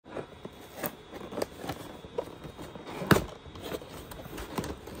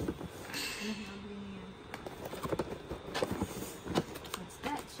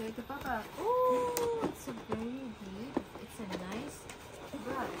Oh, it's a very big. It's a nice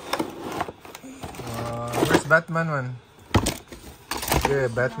brush. Where's Batman one? Yeah,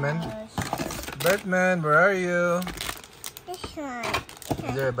 Batman. Batman, where are you? This one.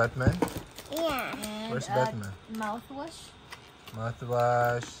 Is there a Batman? Yeah. And Where's Batman? Mouthwash.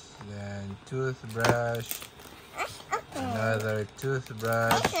 Mouthwash, then toothbrush, another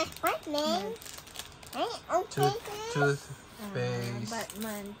toothbrush, Batman. toothpaste.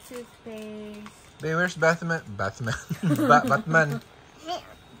 Batman toothpaste. Babe, where's Batman? Batman. Batman.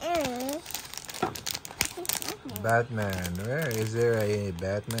 Batman. Where is there a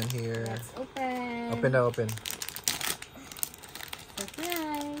Batman here? Let's open. Open na, open.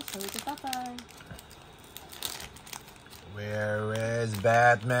 Surprise. Show it to Papa. Where is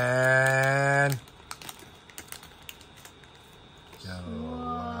Batman?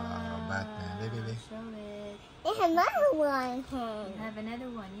 Wow, Batman. Baby. Show it. There's another one here. You have another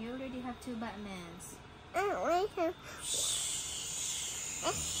one. You already have 2 Batmans.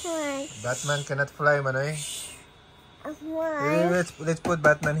 This one. Batman cannot fly, Manoy. Why? Let's put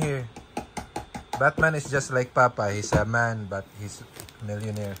Batman here. Batman is just like Papa. He's a man, but he's a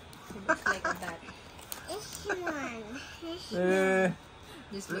millionaire. He looks like a bat. This one.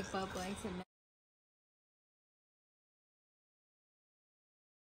 Just like Papa. It's a man.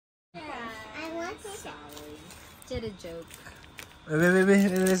 I want it. Sorry. Did a joke.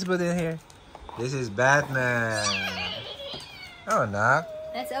 Wait. Let's put it here. This is Batman. Oh, knock.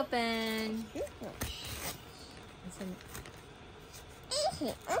 Let's open.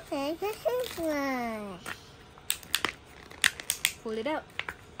 Okay, this is one. Pull it out.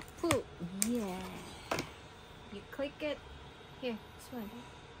 Pull. Yeah. You click it. Here, this one.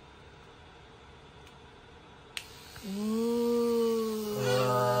 Ooh.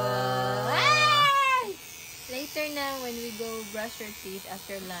 Ah! Later now when we go brush our teeth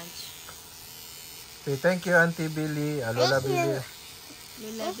after lunch. Okay, thank you, Auntie Billie. Lola Billie.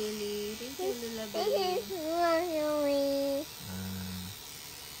 Lola Billie. Thank you, Lola This Billie. is one